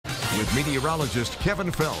with meteorologist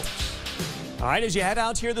Kevin Phelps. All right, as you head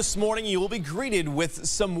out here this morning, you will be greeted with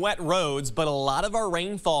some wet roads, but a lot of our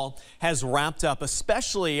rainfall has wrapped up,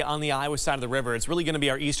 especially on the Iowa side of the river. It's really going to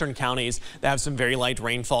be our eastern counties that have some very light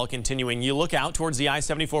rainfall continuing. You look out towards the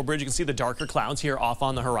I-74 bridge, you can see the darker clouds here off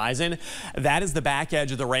on the horizon. That is the back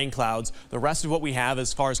edge of the rain clouds. The rest of what we have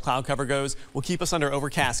as far as cloud cover goes will keep us under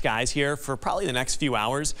overcast skies here for probably the next few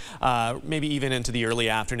hours, maybe even into the early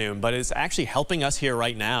afternoon. But it's actually helping us here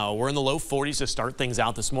right now. We're in the low 40s to start things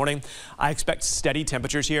out this morning. I expect steady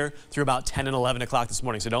temperatures here through about 10 and 11 o'clock this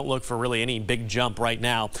morning, so don't look for really any big jump right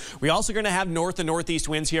now. We're also going to have north and northeast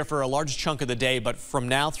winds here for a large chunk of the day, but from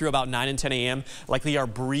now through about 9 and 10 a.m. likely our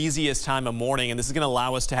breeziest time of morning, and this is going to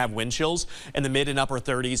allow us to have wind chills in the mid and upper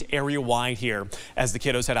 30s area wide here as the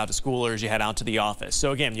kiddos head out to school or as you head out to the office.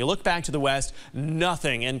 So again, you look back to the west,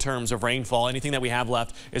 nothing in terms of rainfall. Anything that we have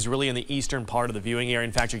left is really in the eastern part of the viewing area.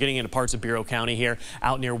 In fact, you're getting into parts of Bureau County here,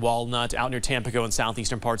 out near Walnut, out near Tampico and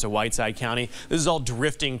southeastern parts of Whiteside County. This is all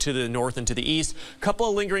drifting to the north and to the east. A couple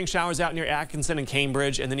of lingering showers out near Atkinson and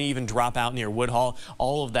Cambridge, and then even drop out near Woodhull.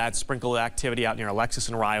 All of that sprinkled activity out near Alexis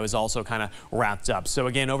and Rio is also kind of wrapped up. So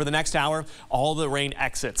again, over the next hour, all the rain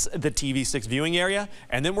exits the TV6 viewing area,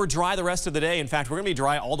 and then we're dry the rest of the day. In fact, we're going to be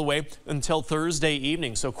dry all the way until Thursday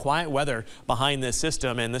evening. So quiet weather behind this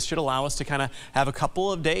system, and this should allow us to kind of have a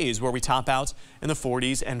couple of days where we top out in the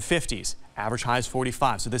 40s and 50s. Average highs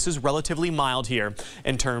 45. So this is relatively mild here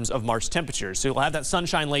in terms of March temperatures. So you'll have that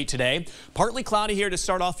sunshine late today. Partly cloudy here to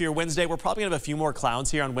start off your Wednesday. We're probably going to have a few more clouds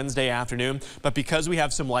here on Wednesday afternoon, but because we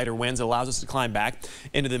have some lighter winds, it allows us to climb back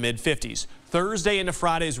into the mid 50s. Thursday into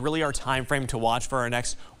Friday is really our time frame to watch for our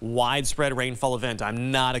next widespread rainfall event.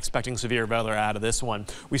 I'm not expecting severe weather out of this one.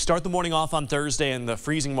 We start the morning off on Thursday in the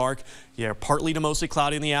freezing mark. Yeah, partly to mostly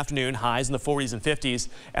cloudy in the afternoon, highs in the 40s and 50s,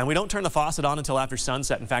 and we don't turn the faucet on until after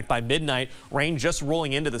sunset. In fact, by midnight, rain just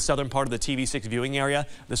rolling into the southern part of the TV6 viewing area.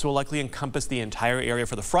 This will likely encompass the entire area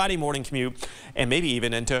for the Friday morning commute and maybe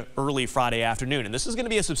even into early Friday afternoon. And this is going to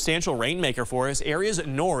be a substantial rainmaker for us. Areas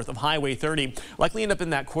north of Highway 30 likely end up in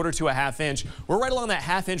that quarter to a half inch. We're right along that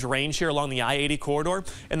half-inch range here along the I-80 corridor,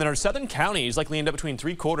 and then our southern counties likely end up between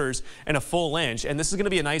 3/4 and a full inch. And this is going to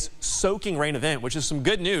be a nice soaking rain event, which is some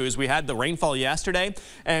good news. We had the rainfall yesterday,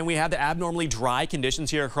 and we had the abnormally dry conditions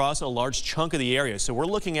here across a large chunk of the area. So we're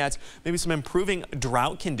looking at maybe some improving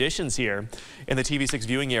drought conditions here in the TV6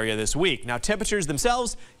 viewing area this week. Now, temperatures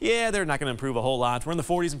themselves, yeah, they're not going to improve a whole lot. We're in the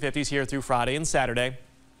 40s and 50s here through Friday and Saturday.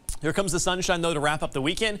 Here comes the sunshine, though, to wrap up the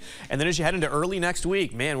weekend. And then as you head into early next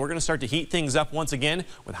week, man, we're going to start to heat things up once again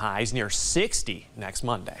with highs near 60 next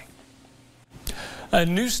Monday. A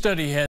new study has